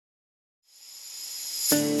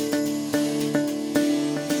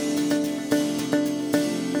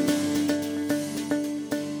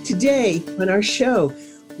Today on our show,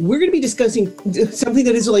 we're going to be discussing something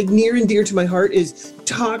that is like near and dear to my heart, is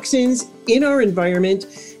toxins in our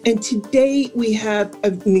environment. And today we have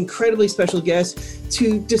an incredibly special guest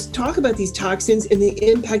to just talk about these toxins and the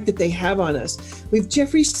impact that they have on us. We have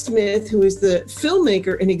Jeffrey Smith, who is the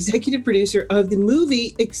filmmaker and executive producer of the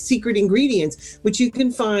movie Secret Ingredients, which you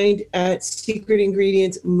can find at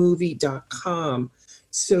secretingredientsmovie.com.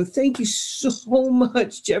 So thank you so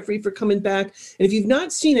much, Jeffrey, for coming back. And if you've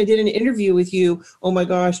not seen, I did an interview with you. Oh my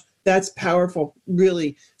gosh, that's powerful,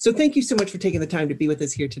 really. So thank you so much for taking the time to be with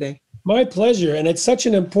us here today. My pleasure. And it's such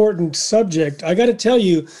an important subject. I got to tell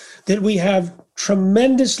you that we have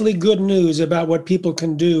tremendously good news about what people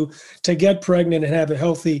can do to get pregnant and have a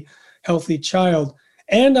healthy child.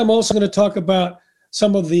 And I'm also going to talk about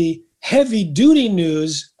some of the heavy duty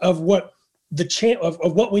news of what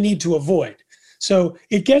what we need to avoid. So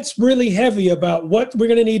it gets really heavy about what we're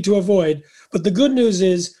going to need to avoid. But the good news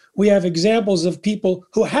is we have examples of people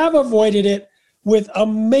who have avoided it with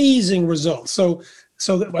amazing results. So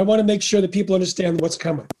I want to make sure that people understand what's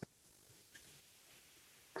coming.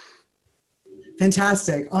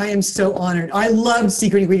 Fantastic. I am so honored. I love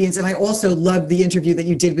Secret Ingredients, and I also love the interview that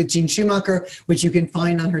you did with Jean Schumacher, which you can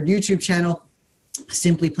find on her YouTube channel,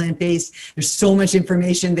 Simply Plant-Based. There's so much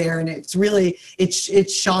information there, and it's really,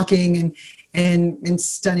 it's shocking and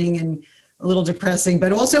stunning and a little depressing,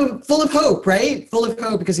 but also full of hope, right? Full of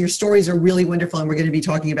hope, because your stories are really wonderful, and we're going to be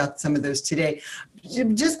talking about some of those today.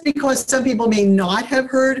 Just because some people may not have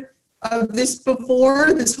heard of this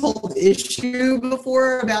before, this whole issue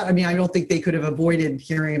before about, I don't think they could have avoided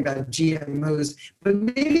hearing about GMOs, but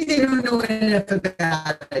maybe they don't know enough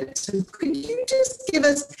about it. So could you just give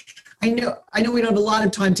us, I know we don't have a lot of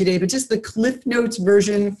time today, but just the Cliff Notes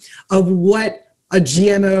version of what a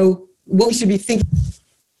GMO, what we should be thinking.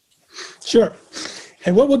 Sure.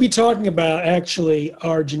 And what we'll be talking about actually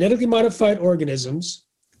are genetically modified organisms,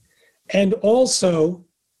 and also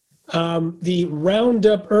the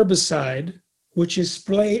Roundup herbicide, which is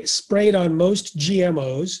sprayed on most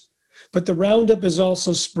GMOs, but the Roundup is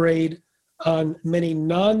also sprayed on many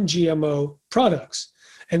non-GMO products.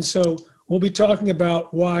 And so we'll be talking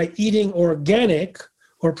about why eating organic,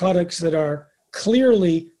 or products that are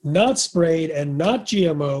clearly not sprayed and not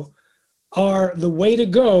GMO, are the way to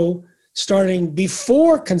go, starting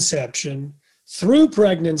before conception, through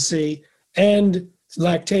pregnancy and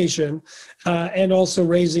lactation, and also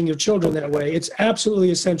raising your children that way. It's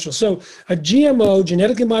absolutely essential. So a GMO,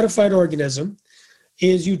 genetically modified organism,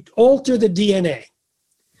 is you alter the DNA.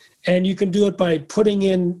 And you can do it by putting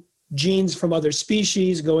in genes from other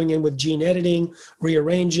species, going in with gene editing,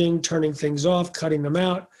 rearranging, turning things off, cutting them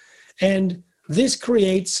out. And this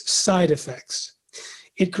creates side effects.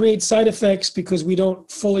 It creates side effects because we don't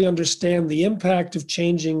fully understand the impact of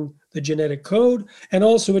changing the genetic code. And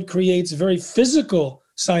also it creates very physical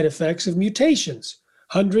side effects of mutations,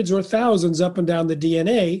 hundreds or thousands up and down the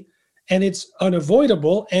DNA, and it's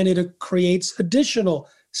unavoidable, and it creates additional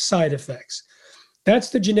side effects. That's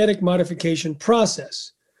the genetic modification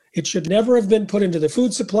process. It should never have been put into the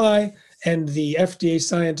food supply, and the FDA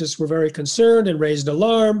scientists were very concerned and raised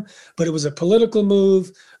alarm, but it was a political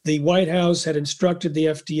move. The White House had instructed the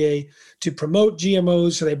FDA to promote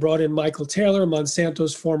GMOs, so they brought in Michael Taylor,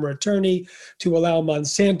 Monsanto's former attorney, to allow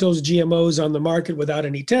Monsanto's GMOs on the market without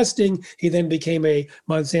any testing. He then became a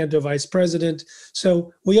Monsanto vice president.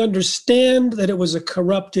 So we understand that it was a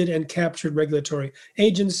corrupted and captured regulatory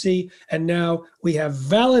agency, and now we have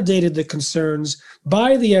validated the concerns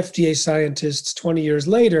by the FDA scientists 20 years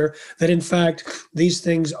later that, in fact, these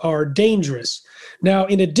things are dangerous. Now,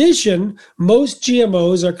 in addition, most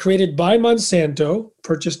GMOs are created by Monsanto,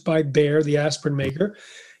 purchased by Bayer, the aspirin maker,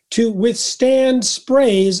 to withstand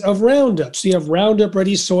sprays of Roundup. So you have Roundup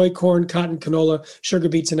Ready soy, corn, cotton, canola, sugar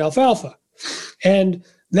beets, and alfalfa. And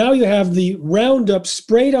now you have the Roundup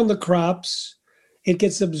sprayed on the crops. It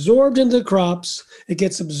gets absorbed into the crops. It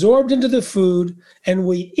gets absorbed into the food, and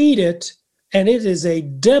we eat it. And it is a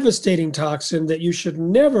devastating toxin that you should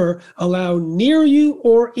never allow near you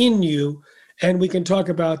or in you. And we can talk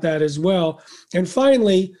about that as well. And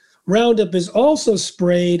finally, Roundup is also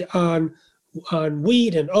sprayed on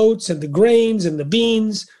wheat and oats and the grains and the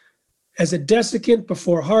beans as a desiccant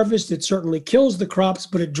before harvest. It certainly kills the crops,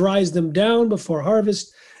 but it dries them down before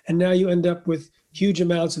harvest. And now you end up with huge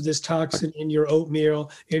amounts of this toxin in your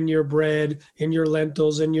oatmeal, in your bread, in your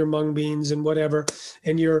lentils, in your mung beans and whatever,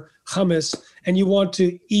 in your hummus. And you want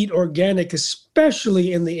to eat organic,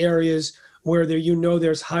 especially in the areas where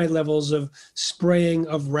there's high levels of spraying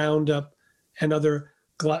of Roundup and other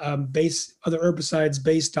other herbicides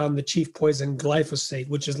based on the chief poison glyphosate,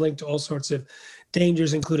 which is linked to all sorts of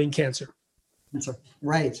dangers, including cancer.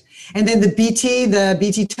 Right. And then the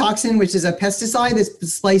BT toxin, which is a pesticide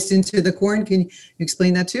that's spliced into the corn. Can you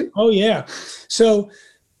explain that too? Oh, yeah. So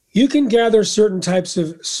you can gather certain types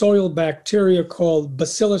of soil bacteria called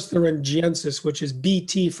Bacillus thuringiensis, which is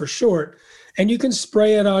BT for short, and you can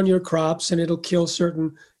spray it on your crops and it'll kill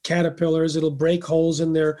certain caterpillars. It'll break holes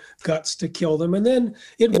in their guts to kill them. And then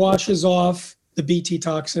it washes off the BT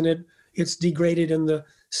toxin. It's degraded in the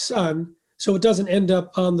sun, so it doesn't end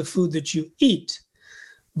up on the food that you eat.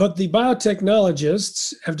 But the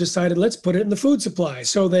biotechnologists have decided, let's put it in the food supply.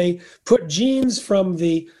 So they put genes from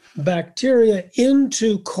the bacteria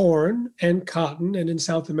into corn and cotton, and in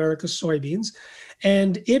South America, soybeans,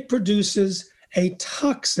 and it produces a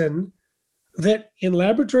toxin that in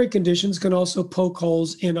laboratory conditions can also poke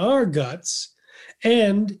holes in our guts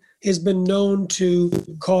and has been known to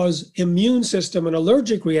cause immune system and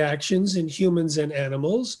allergic reactions in humans and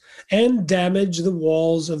animals and damage the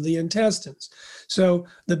walls of the intestines. So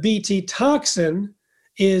the BT toxin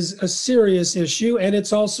is a serious issue, and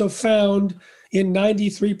it's also found in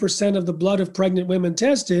 93% of the blood of pregnant women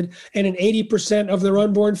tested and in 80% of their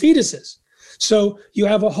unborn fetuses. So you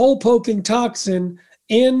have a hole poking toxin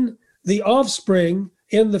in the offspring,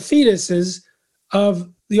 in the fetuses of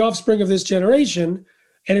the offspring of this generation.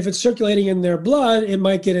 And if it's circulating in their blood, it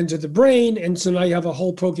might get into the brain. And so now you have a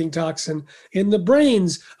hole poking toxin in the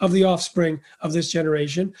brains of the offspring of this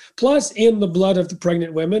generation. Plus, in the blood of the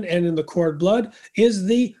pregnant women and in the cord blood is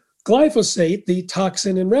the glyphosate, the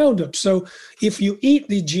toxin in Roundup. So if you eat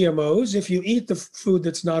the GMOs, if you eat the food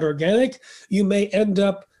that's not organic, you may end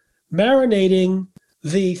up marinating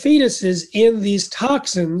the fetuses in these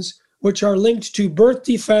toxins, which are linked to birth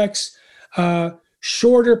defects,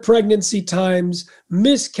 shorter pregnancy times,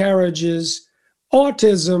 miscarriages,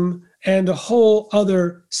 autism, and a whole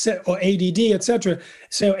other set, or ADD, etc.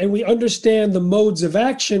 So, and we understand the modes of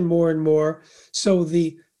action more and more. So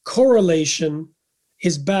the correlation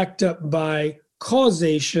is backed up by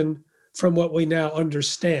causation from what we now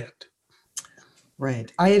understand.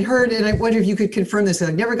 Right. I had heard, and I wonder if you could confirm this.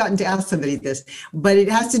 I've never gotten to ask somebody this, but it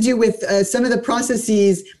has to do with some of the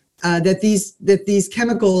processes that these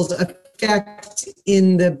chemicals affect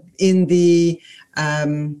in the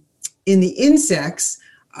insects.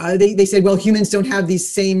 They said, well, humans don't have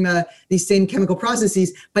these same chemical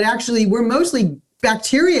processes, but actually we're mostly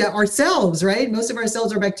bacteria ourselves, right? Most of our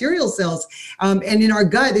cells are bacterial cells, and in our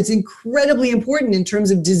gut, it's incredibly important in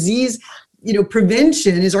terms of disease,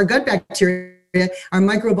 prevention is our gut bacteria, our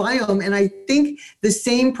microbiome. And I think the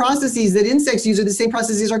same processes that insects use are the same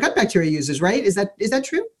processes our gut bacteria uses, right? Is that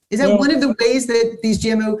true? Is that one of the ways that these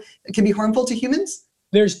GMO can be harmful to humans?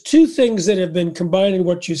 There's two things that have been combined in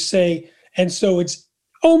what you say, and so it's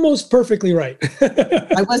almost perfectly right.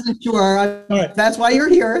 I wasn't sure. All right. That's why you're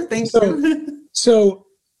here. Thanks. So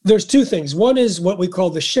there's two things. One is what we call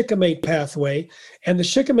the shikimate pathway, and the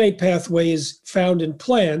shikimate pathway is found in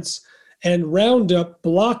plants, and Roundup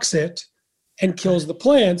blocks it and kills the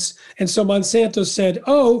plants. And so Monsanto said,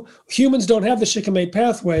 oh, humans don't have the shikimate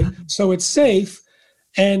pathway, so it's safe.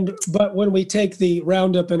 But when we take the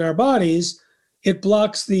Roundup in our bodies, it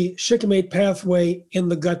blocks the shikimate pathway in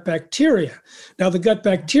the gut bacteria. Now, the gut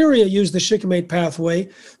bacteria use the shikimate pathway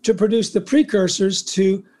to produce the precursors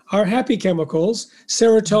to our happy chemicals,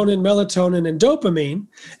 serotonin, melatonin, and dopamine.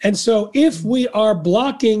 And so if we are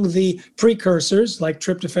blocking the precursors like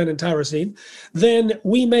tryptophan and tyrosine, then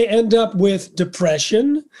we may end up with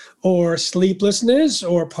depression or sleeplessness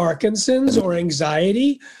or Parkinson's or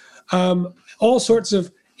anxiety, all sorts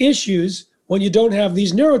of issues when you don't have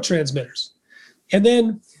these neurotransmitters. And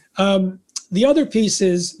then the other piece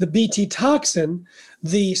is the BT toxin.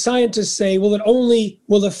 The scientists say, well, it only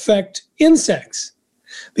will affect insects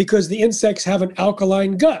because the insects have an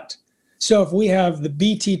alkaline gut. So if we have the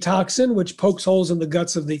BT toxin, which pokes holes in the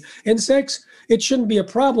guts of the insects, it shouldn't be a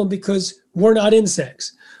problem because we're not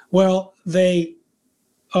insects. Well, they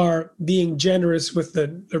are being generous with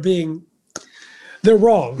they're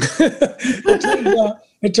wrong.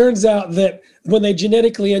 It turns out that when they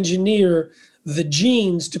genetically engineer the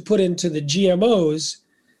genes to put into the GMOs,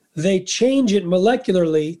 they change it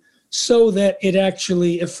molecularly so that it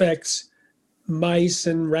actually affects mice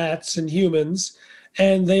and rats and humans.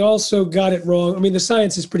 And they also got it wrong. I mean, the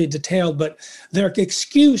science is pretty detailed, but their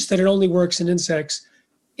excuse that it only works in insects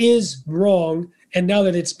is wrong. And now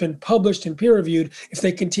that it's been published and peer-reviewed, if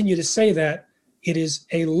they continue to say that, it is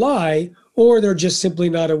a lie, or they're just simply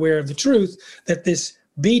not aware of the truth that this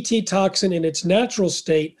BT toxin in its natural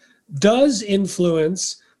state does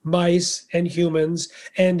influence mice and humans.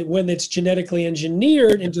 And when it's genetically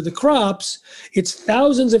engineered into the crops, it's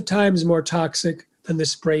thousands of times more toxic than the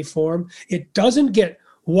spray form. It doesn't get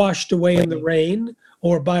washed away in the rain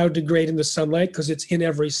or biodegrade in the sunlight because it's in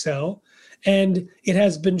every cell. And it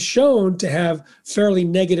has been shown to have fairly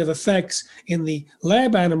negative effects in the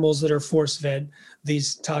lab animals that are force-fed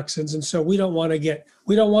these toxins. And so we don't want to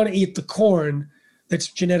eat the corn that's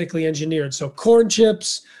genetically engineered. So corn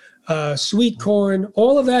chips, sweet corn,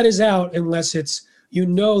 all of that is out unless it's,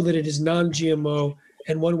 that it is non-GMO.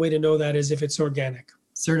 And one way to know that is if it's organic.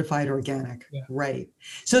 Certified organic, Yeah. Right.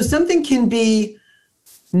 So something can be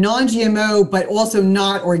non-GMO, but also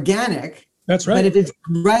not organic. That's right. But if it's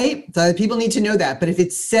right, the people need to know that. But if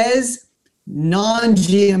it says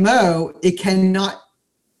non-GMO, it cannot.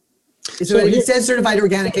 So if it says certified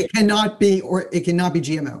organic, it cannot be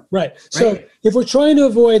GMO. Right. So if we're trying to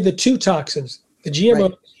avoid the two toxins, the GMO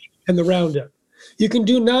Right. and the Roundup, you can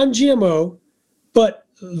do non-GMO, but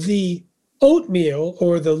the oatmeal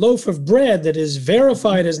or the loaf of bread that is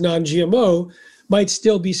verified as non-GMO might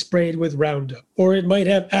still be sprayed with Roundup, or it might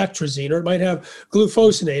have atrazine, or it might have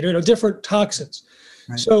glufosinate, or different toxins.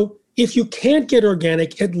 Right. So if you can't get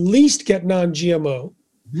organic, at least get non-GMO.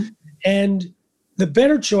 Mm-hmm. And the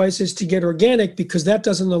better choice is to get organic because that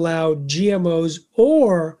doesn't allow GMOs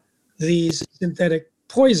or these synthetic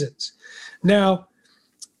poisons. Now,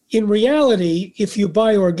 in reality, if you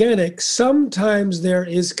buy organic, sometimes there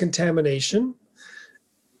is contamination.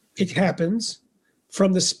 It happens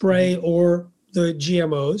from the spray or the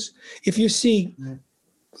GMOs. If you see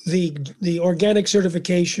the organic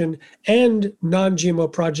certification and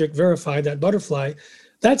non-GMO project verified, that butterfly,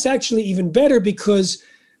 that's actually even better because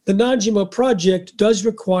the non-GMO project does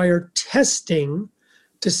require testing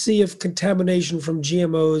to see if contamination from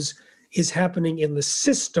GMOs is happening in the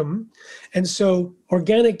system. And so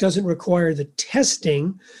organic doesn't require the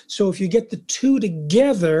testing. So if you get the two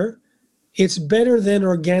together, it's better than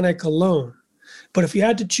organic alone. But if you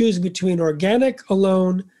had to choose between organic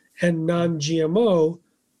alone and non-GMO,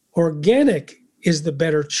 organic is the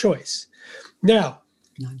better choice. Now,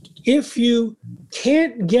 if you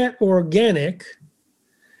can't get organic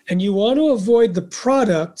and you want to avoid the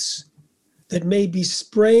products that may be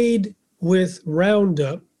sprayed with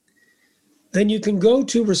Roundup, then you can go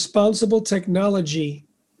to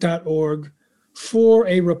responsibletechnology.org for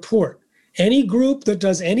a report. Any group that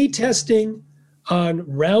does any testing on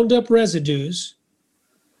Roundup residues,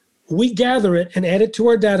 we gather it and add it to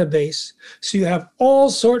our database. So you have all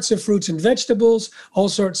sorts of fruits and vegetables, all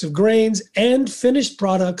sorts of grains, and finished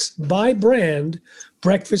products by brand,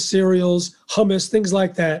 breakfast cereals, hummus, things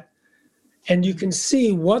like that. And you can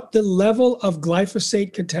see what the level of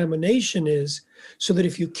glyphosate contamination is so that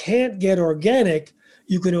if you can't get organic,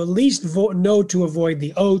 you can at least know to avoid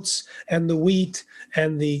the oats and the wheat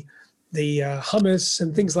and the hummus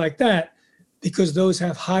and things like that, because those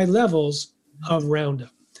have high levels of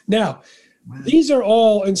Roundup. Now, these are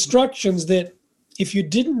all instructions that if you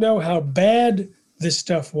didn't know how bad this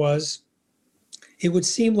stuff was, it would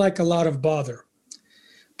seem like a lot of bother.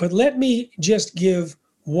 But let me just give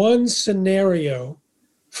one scenario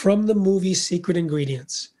from the movie Secret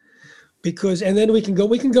Ingredients, and then we can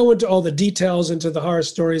go into all the details, into the horror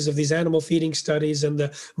stories of these animal feeding studies and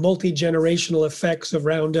the multi-generational effects of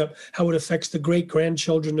Roundup, how it affects the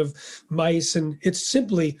great-grandchildren of mice, and it's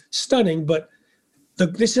simply stunning. But I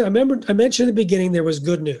mentioned in the beginning there was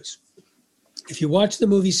good news. If you watch the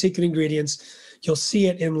movie Secret Ingredients, you'll see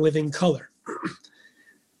it in living color.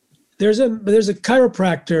 There's a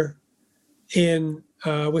chiropractor in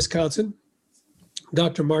Wisconsin,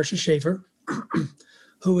 Dr. Marcia Schaefer,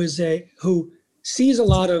 who sees a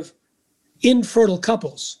lot of infertile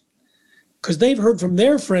couples because they've heard from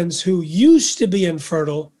their friends who used to be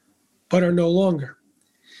infertile but are no longer.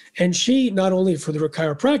 And she not only for the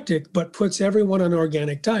chiropractic, but puts everyone on an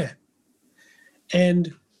organic diet.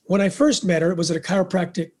 And when I first met her, it was at a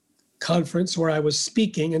chiropractic conference where I was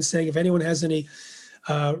speaking and saying, if anyone has any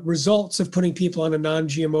results of putting people on a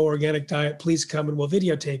non-GMO organic diet, please come and we'll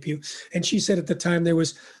videotape you. And she said at the time there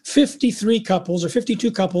was 53 couples or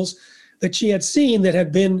 52 couples that she had seen that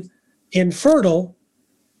had been infertile,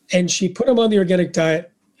 and she put them on the organic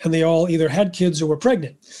diet and they all either had kids or were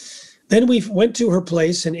pregnant. Then we went to her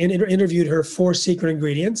place and interviewed her for Secret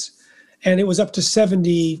Ingredients, and it was up to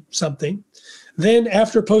 70 something. Then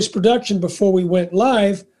after post-production, before we went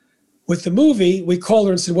live with the movie, we called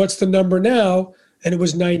her and said, what's the number now? And it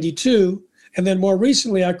was 92. And then more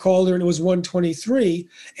recently, I called her and it was 123.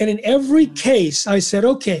 And in every case, I said,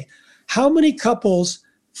 okay, how many couples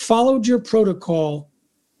followed your protocol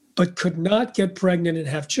but could not get pregnant and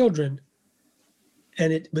have children?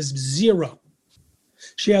 And it was 0.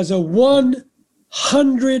 She has a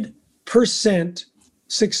 100%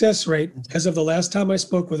 success rate as of the last time I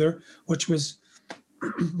spoke with her, which was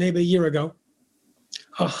maybe a year ago.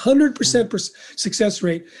 100% success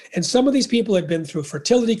rate. And some of these people had been through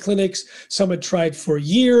fertility clinics. Some had tried for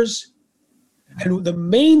years. And the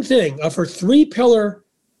main thing of her 3-pillar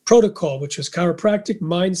protocol, which was chiropractic,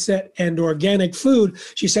 mindset, and organic food,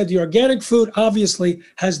 she said the organic food obviously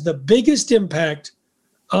has the biggest impact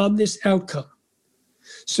on this outcome.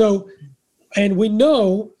 So, and we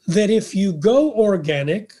know that if you go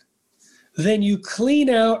organic, then you clean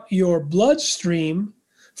out your bloodstream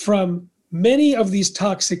from many of these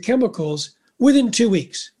toxic chemicals within 2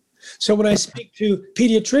 weeks. So when I speak to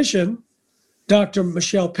pediatrician, Dr.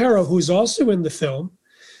 Michelle Perro, who's also in the film,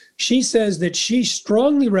 she says that she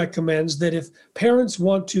strongly recommends that if parents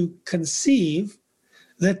want to conceive,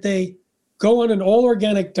 that they go on an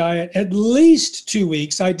all-organic diet at least 2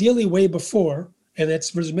 weeks, ideally way before, and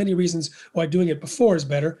there's many reasons why doing it before is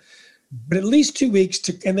better, but at least 2 weeks,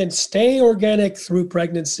 and then stay organic through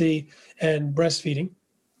pregnancy and breastfeeding.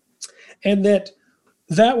 And that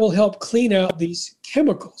will help clean out these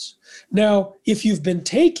chemicals. Now, if you've been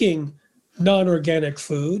taking non-organic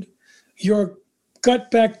food, your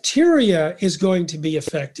gut bacteria is going to be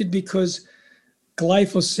affected because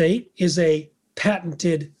glyphosate is a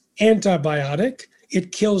patented antibiotic.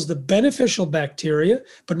 It kills the beneficial bacteria,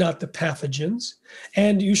 but not the pathogens.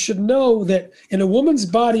 And you should know that in a woman's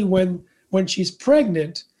body, when she's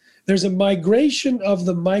pregnant, there's a migration of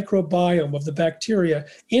the microbiome of the bacteria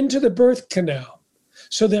into the birth canal.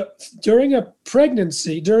 So that during a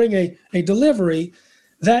pregnancy, during a delivery,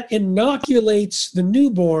 that inoculates the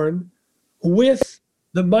newborn with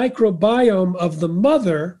the microbiome of the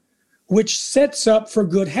mother, which sets up for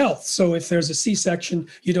good health. So if there's a C-section,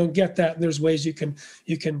 you don't get that. And there's ways you can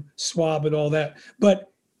swab and all that.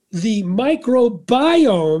 But the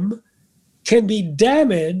microbiome can be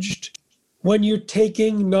damaged when you're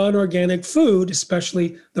taking non-organic food,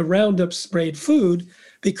 especially the Roundup sprayed food,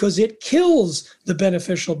 because it kills the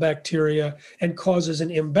beneficial bacteria and causes an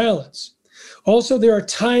imbalance. Also, there are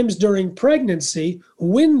times during pregnancy,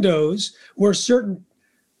 windows where certain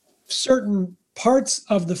parts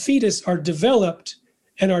of the fetus are developed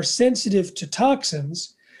and are sensitive to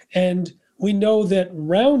toxins. And we know that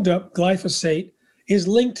Roundup, glyphosate, is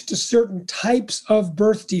linked to certain types of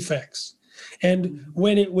birth defects. And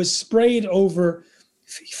when it was sprayed over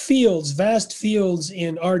fields, vast fields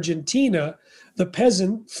in Argentina, the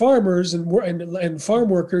peasant farmers and farm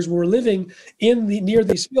workers were living near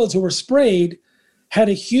these fields who were sprayed, had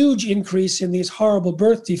a huge increase in these horrible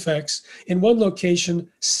birth defects. In one location,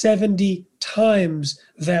 70 times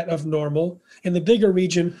that of normal. In the bigger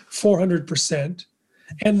region, 400%.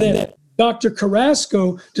 And then Dr.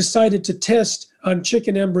 Carrasco decided to test on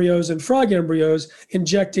chicken embryos and frog embryos,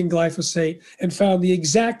 injecting glyphosate, and found the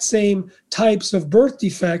exact same types of birth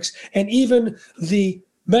defects and even the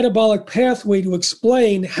metabolic pathway to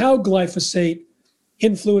explain how glyphosate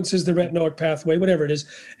influences the retinoic pathway, whatever it is,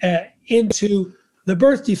 into the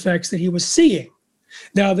birth defects that he was seeing.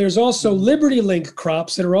 Now, there's also Liberty Link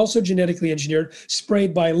crops that are also genetically engineered,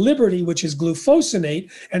 sprayed by Liberty, which is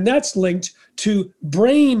glufosinate, and that's linked to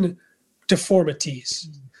brain deformities.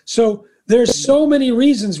 So there's so many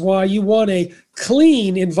reasons why you want a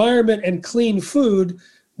clean environment and clean food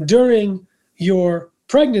during your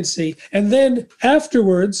pregnancy. And then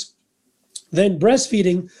afterwards, then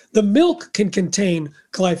breastfeeding, the milk can contain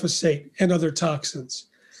glyphosate and other toxins.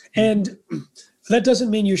 And that doesn't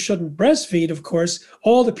mean you shouldn't breastfeed, of course.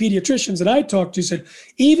 All the pediatricians that I talked to said,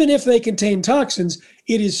 even if they contain toxins,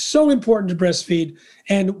 it is so important to breastfeed.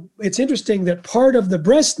 And it's interesting that part of the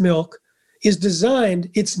breast milk is designed,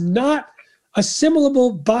 it's not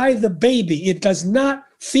assimilable by the baby. It does not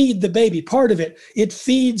feed the baby. Part of it, it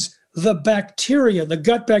feeds the bacteria, the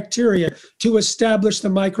gut bacteria, to establish the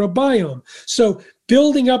microbiome. So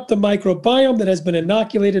building up the microbiome that has been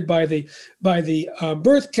inoculated by the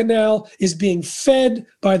birth canal is being fed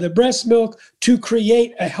by the breast milk to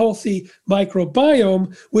create a healthy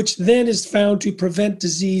microbiome, which then is found to prevent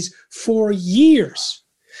disease for years.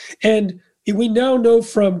 And we now know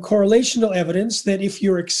from correlational evidence that if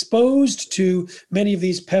you're exposed to many of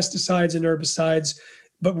these pesticides and herbicides,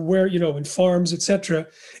 but where, in farms, et cetera,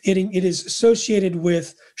 it is associated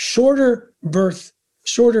with shorter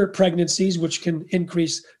pregnancies, which can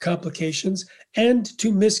increase complications, and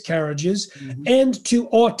to miscarriages, and to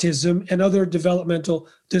autism and other developmental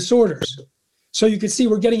disorders. So you can see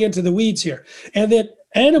we're getting into the weeds here. And that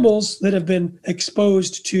animals that have been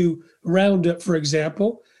exposed to Roundup, for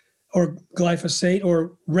example, or glyphosate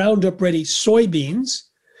or Roundup-ready soybeans,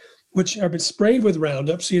 which have been sprayed with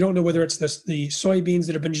Roundup, so you don't know whether it's the soybeans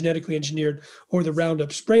that have been genetically engineered or the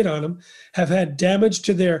Roundup sprayed on them, have had damage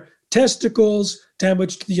to their testicles,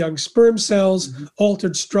 damage to the young sperm cells,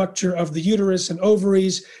 altered structure of the uterus and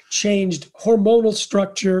ovaries, changed hormonal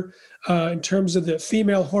structure in terms of the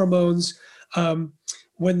female hormones.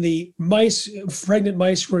 When the pregnant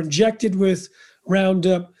mice were injected with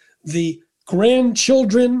Roundup, the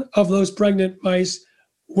grandchildren of those pregnant mice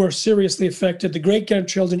were seriously affected. The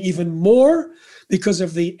great-grandchildren even more because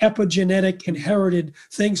of the epigenetic inherited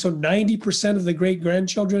thing. So 90% of the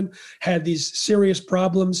great-grandchildren had these serious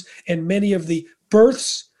problems, and many of the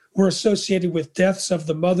births were associated with deaths of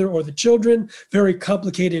the mother or the children, very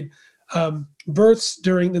complicated births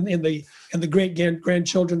in the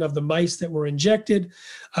great-grandchildren of the mice that were injected.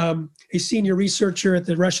 A senior researcher at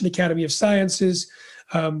the Russian Academy of Sciences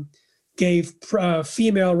gave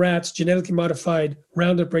female rats genetically modified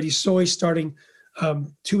Roundup Ready soy starting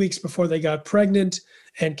 2 weeks before they got pregnant,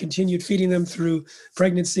 and continued feeding them through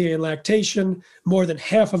pregnancy and lactation. More than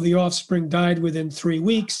half of the offspring died within 3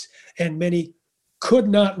 weeks, and many could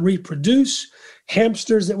not reproduce.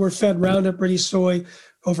 Hamsters that were fed Roundup Ready soy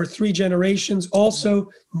over 3 generations, also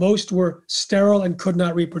most were sterile and could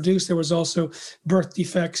not reproduce. There was also birth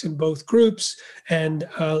defects in both groups and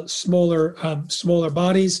smaller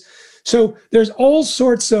bodies. So there's all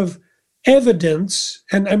sorts of evidence,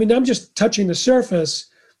 and I mean, I'm just touching the surface,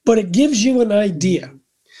 but it gives you an idea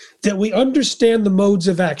that we understand the modes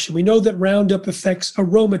of action. We know that Roundup affects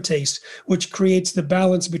aromatase, which creates the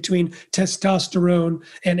balance between testosterone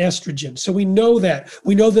and estrogen. So we know that.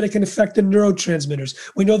 We know that it can affect the neurotransmitters.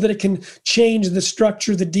 We know that it can change the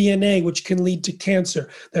structure of the DNA, which can lead to cancer.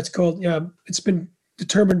 That's called, it's been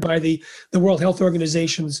determined by the World Health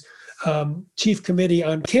Organization's Chief Committee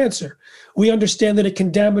on Cancer. We understand that it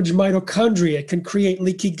can damage mitochondria. It can create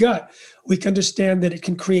leaky gut. We can understand that it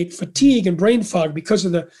can create fatigue and brain fog because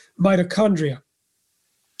of the mitochondria.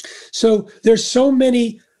 So there's so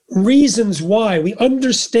many reasons why. We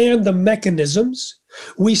understand the mechanisms.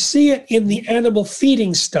 We see it in the animal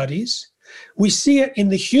feeding studies. We see it in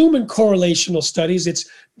the human correlational studies.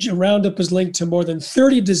 Roundup is linked to more than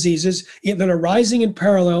 30 diseases that are rising in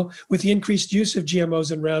parallel with the increased use of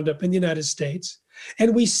GMOs and Roundup in the United States.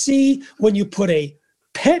 And we see when you put a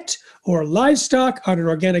pet or livestock on an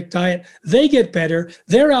organic diet, they get better,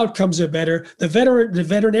 their outcomes are better. The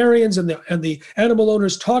veterinarians and the animal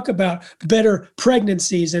owners talk about better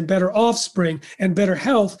pregnancies and better offspring and better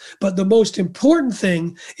health. But the most important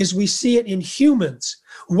thing is we see it in humans.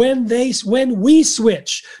 When we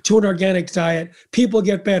switch to an organic diet, people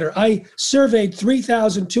get better. I surveyed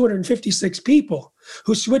 3,256 people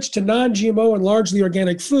who switched to non-GMO and largely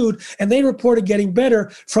organic food, and they reported getting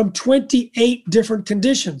better from 28 different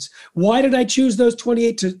conditions. Why did I choose those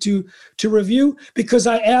 28 to review? Because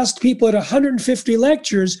I asked people at 150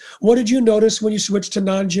 lectures, what did you notice when you switched to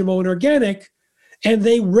non-GMO and organic? And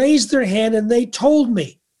they raised their hand and they told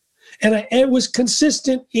me. And it was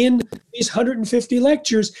consistent in these 150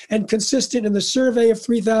 lectures and consistent in the survey of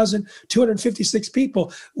 3,256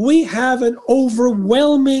 people. We have an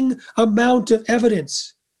overwhelming amount of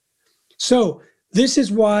evidence. So this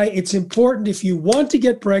is why it's important, if you want to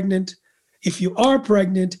get pregnant, if you are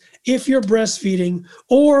pregnant, if you're breastfeeding,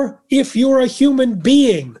 or if you're a human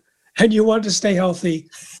being and you want to stay healthy,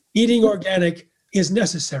 eating organic is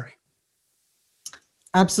necessary.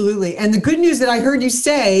 Absolutely. And the good news that I heard you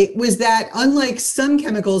say was that unlike some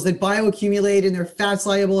chemicals that bioaccumulate and they're fat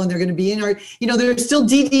soluble and they're going to be in our, there's still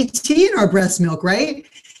DDT in our breast milk, right?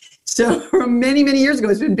 So from many, many years ago,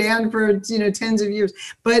 it's been banned for, tens of years.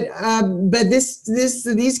 But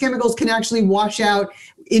these chemicals can actually wash out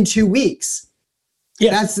in 2 weeks.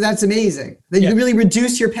 Yeah, that's amazing. That you really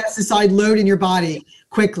reduce your pesticide load in your body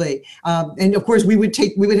quickly. And of course, we would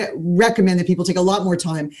recommend that people take a lot more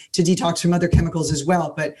time to detox from other chemicals as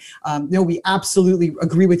well. But no, we absolutely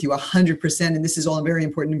agree with you 100%. And this is all very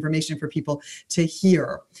important information for people to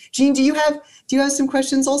hear. Jean, do you have some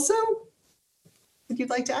questions also that you'd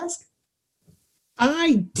like to ask?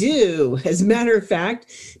 I do, as a matter of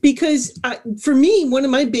fact, because for me, one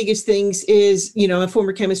of my biggest things is, a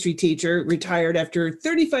former chemistry teacher, retired after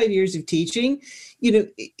 35 years of teaching,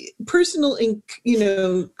 personal and,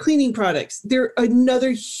 cleaning products. They're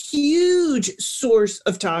another huge source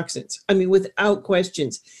of toxins. I mean, without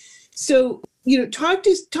questions. So, talk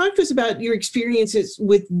to us about your experiences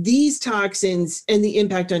with these toxins and the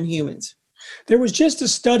impact on humans. There was just a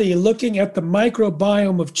study looking at the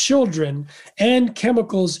microbiome of children and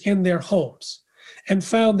chemicals in their homes, and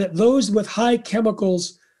found that those with high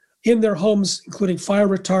chemicals in their homes, including fire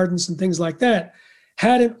retardants and things like that,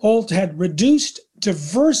 had reduced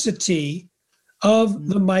diversity of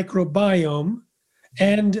the microbiome,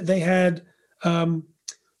 and they had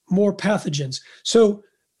more pathogens. So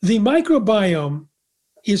the microbiome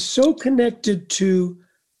is so connected to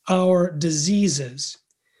our diseases.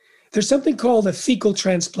 There's something called a fecal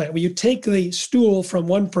transplant, where you take the stool from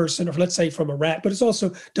one person, or let's say from a rat, but it's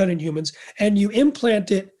also done in humans, and you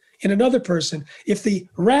implant it in another person. If the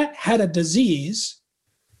rat had a disease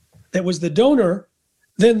that was the donor,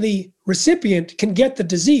 then the recipient can get the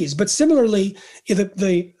disease. But similarly,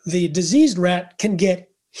 the diseased rat can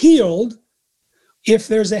get healed if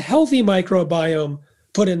there's a healthy microbiome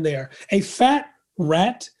put in there. A fat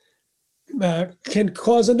rat can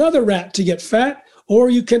cause another rat to get fat, or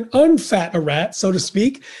you can unfat a rat, so to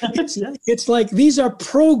speak. It's like these are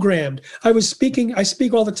programmed. I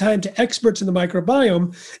speak all the time to experts in the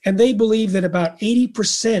microbiome, and they believe that about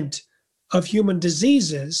 80% of human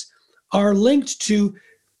diseases are linked to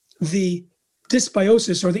the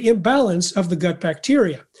dysbiosis, or the imbalance of the gut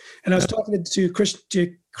bacteria. And I was talking to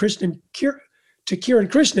Kieran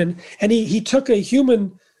Krishnan, and he took a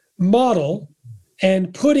human model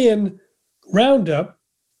and put in Roundup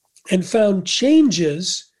and found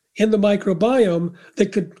changes in the microbiome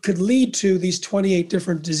that could lead to these 28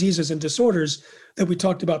 different diseases and disorders that we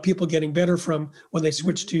talked about, people getting better from when they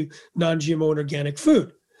switched to non-GMO and organic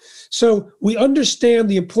food. So we understand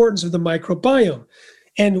the importance of the microbiome.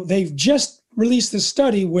 And they've just released this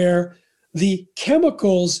study where the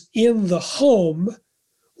chemicals in the home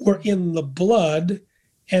were in the blood,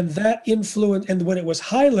 and that influenced, and when it was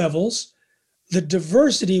high levels, the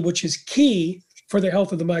diversity, which is key for the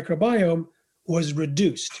health of the microbiome, was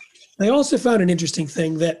reduced. They also found an interesting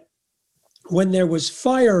thing, that when there was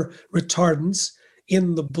fire retardants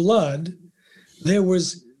in the blood, there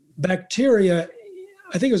was bacteria,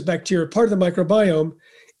 I think it was bacteria, part of the microbiome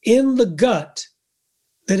in the gut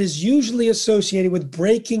that is usually associated with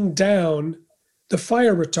breaking down the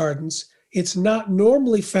fire retardants. It's not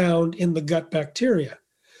normally found in the gut bacteria,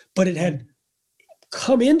 but it had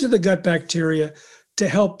come into the gut bacteria to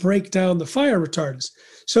help break down the fire retardants.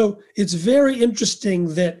 So it's very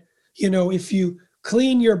interesting that, if you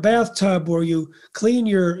clean your bathtub, or you clean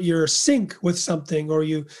your sink with something, or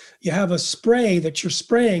you have a spray that you're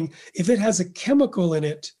spraying, if it has a chemical in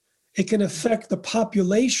it, it can affect the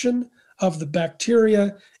population of the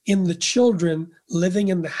bacteria in the children living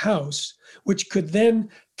in the house, which could then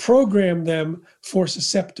program them for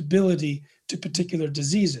susceptibility to particular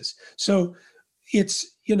diseases. So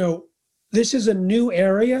it's, this is a new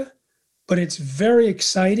area, but it's very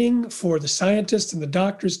exciting for the scientists and the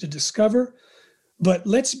doctors to discover. But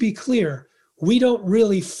let's be clear, we don't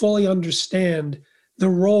really fully understand the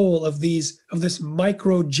role of this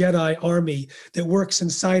micro Jedi army that works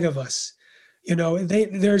inside of us.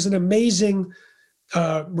 There's an amazing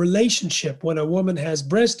relationship when a woman has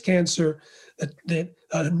breast cancer, that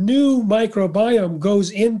a new microbiome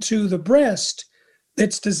goes into the breast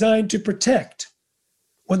that's designed to protect.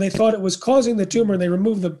 When they thought it was causing the tumor and they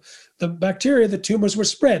removed the bacteria, the tumors were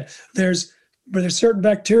spread. There's certain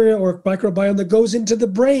bacteria or microbiome that goes into the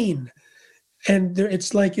brain, and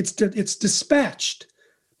it's dispatched.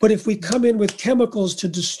 But if we come in with chemicals to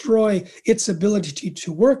destroy its ability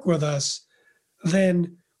to work with us,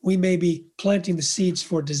 then we may be planting the seeds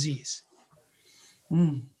for disease.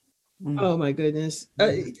 Oh my goodness.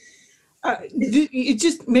 It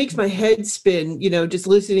just makes my head spin, just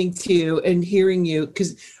listening to you and hearing you.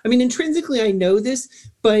 Because, intrinsically, I know this,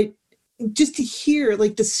 but just to hear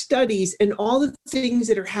like the studies and all the things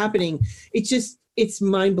that are happening, it's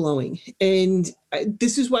mind blowing. And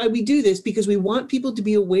this is why we do this, because we want people to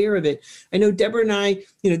be aware of it. I know Deborah and I,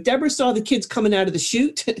 Deborah saw the kids coming out of the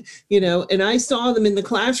chute, and I saw them in the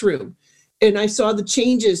classroom. And I saw the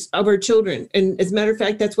changes of our children. And as a matter of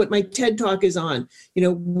fact, that's what my TED Talk is on.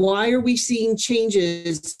 Why are we seeing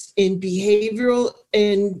changes in behavioral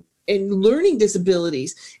and learning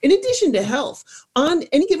disabilities, in addition to health? On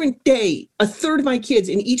any given day, a third of my kids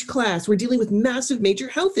in each class were dealing with massive major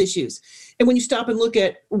health issues. And when you stop and look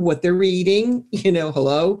at what they're eating,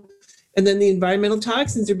 hello, and then the environmental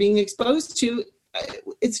toxins they're being exposed to,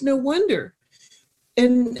 it's no wonder.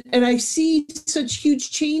 And I see such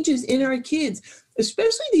huge changes in our kids,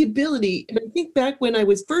 especially the ability. And I think back when I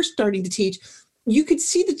was first starting to teach, you could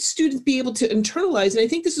see the students be able to internalize. And I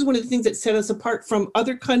think this is one of the things that set us apart from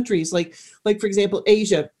other countries, like for example,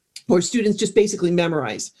 Asia, where students just basically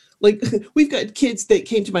memorize. Like we've got kids that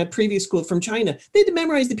came to my previous school from China. They had to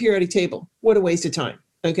memorize the periodic table. What a waste of time.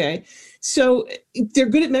 Okay. So they're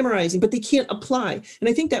good at memorizing, but they can't apply. And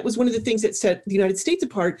I think that was one of the things that set the United States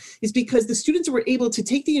apart, is because the students were able to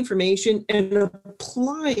take the information and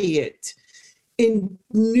apply it in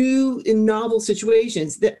new and novel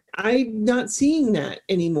situations. That I'm not seeing that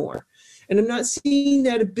anymore. And I'm not seeing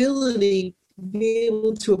that ability to be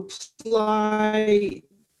able to apply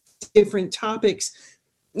different topics,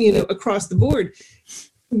 across the board.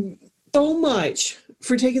 So much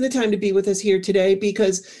for taking the time to be with us here today,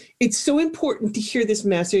 because it's so important to hear this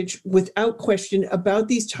message without question about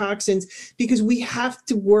these toxins, because we have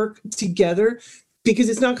to work together, because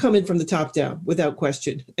it's not coming from the top down without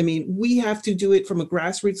question. I mean, we have to do it from a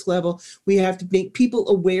grassroots level. We have to make people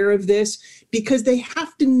aware of this, because they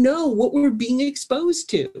have to know what we're being exposed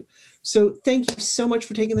to. So thank you so much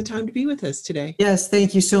for taking the time to be with us today. Yes,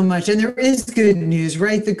 thank you so much. And there is good news,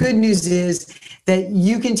 right? The good news is that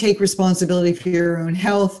you can take responsibility for your own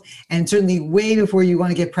health, and certainly way before you want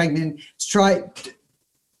to get pregnant, try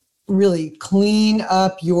really clean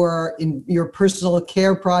up your personal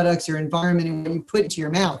care products, your environment, and what you put into your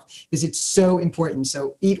mouth, because it's so important.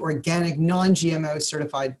 So eat organic, non-GMO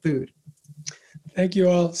certified food. Thank you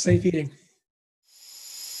all. Safe eating.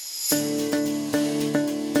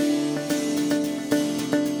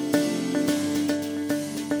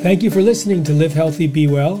 Thank you for listening to Live Healthy, Be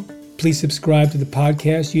Well. Please subscribe to the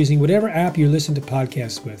podcast using whatever app you listen to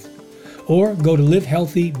podcasts with, or go to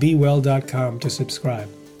livehealthybewell.com to subscribe.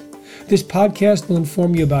 This podcast will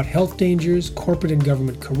inform you about health dangers, corporate and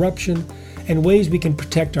government corruption, and ways we can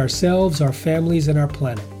protect ourselves, our families, and our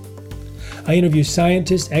planet. I interview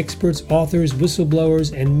scientists, experts, authors,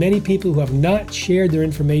 whistleblowers, and many people who have not shared their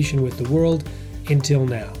information with the world until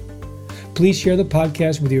now. Please share the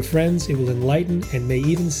podcast with your friends. It will enlighten and may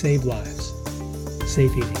even save lives.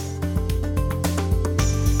 Safe eating.